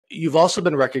You've also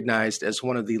been recognized as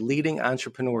one of the leading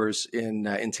entrepreneurs in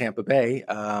Tampa Bay,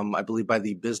 I believe, by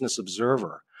the Business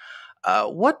Observer.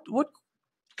 What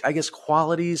I guess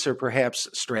qualities or perhaps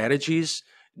strategies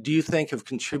do you think have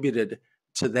contributed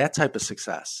to that type of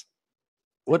success?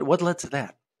 What led to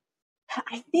that?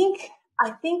 I think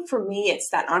I think for me, it's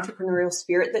that entrepreneurial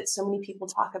spirit that so many people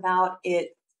talk about.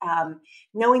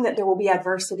 Knowing that there will be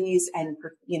adversities and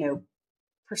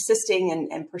persisting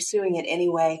and pursuing it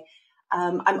anyway.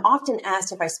 I'm often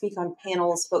asked if I speak on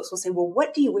panels, folks will say, well,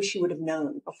 what do you wish you would have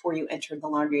known before you entered the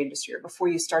laundry industry or before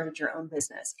you started your own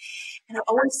business? And I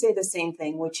always say the same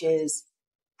thing, which is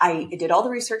I did all the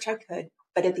research I could,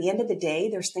 but at the end of the day,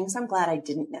 there's things I'm glad I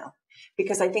didn't know.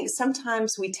 Because I think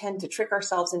sometimes we tend to trick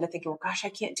ourselves into thinking, well, gosh, I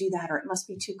can't do that, or it must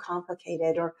be too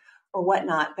complicated or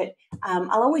whatnot. But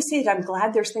I'll always say that I'm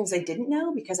glad there's things I didn't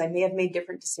know because I may have made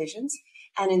different decisions.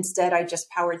 And instead, I just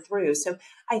powered through. So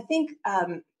I think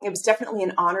it was definitely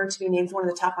an honor to be named one of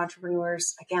the top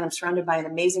entrepreneurs. Again, I'm surrounded by an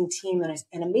amazing team and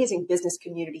an amazing business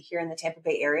community here in the Tampa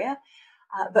Bay area.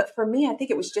 But for me, I think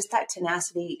it was just that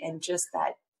tenacity and just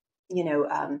that, you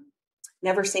know,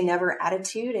 never say never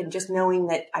attitude and just knowing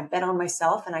that I bet on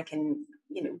myself and I can,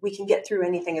 we can get through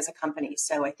anything as a company.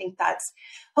 So I think that's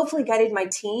hopefully guided my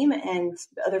team and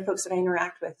the other folks that I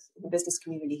interact with in the business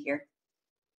community here.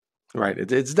 Right.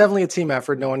 It's definitely a team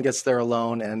effort. No one gets there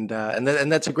alone. And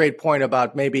that's a great point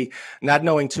about maybe not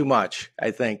knowing too much,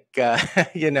 I think,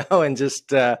 and just,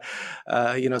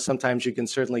 sometimes you can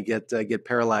certainly get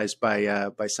paralyzed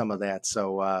by some of that.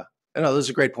 So, those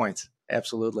are great points.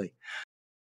 Absolutely.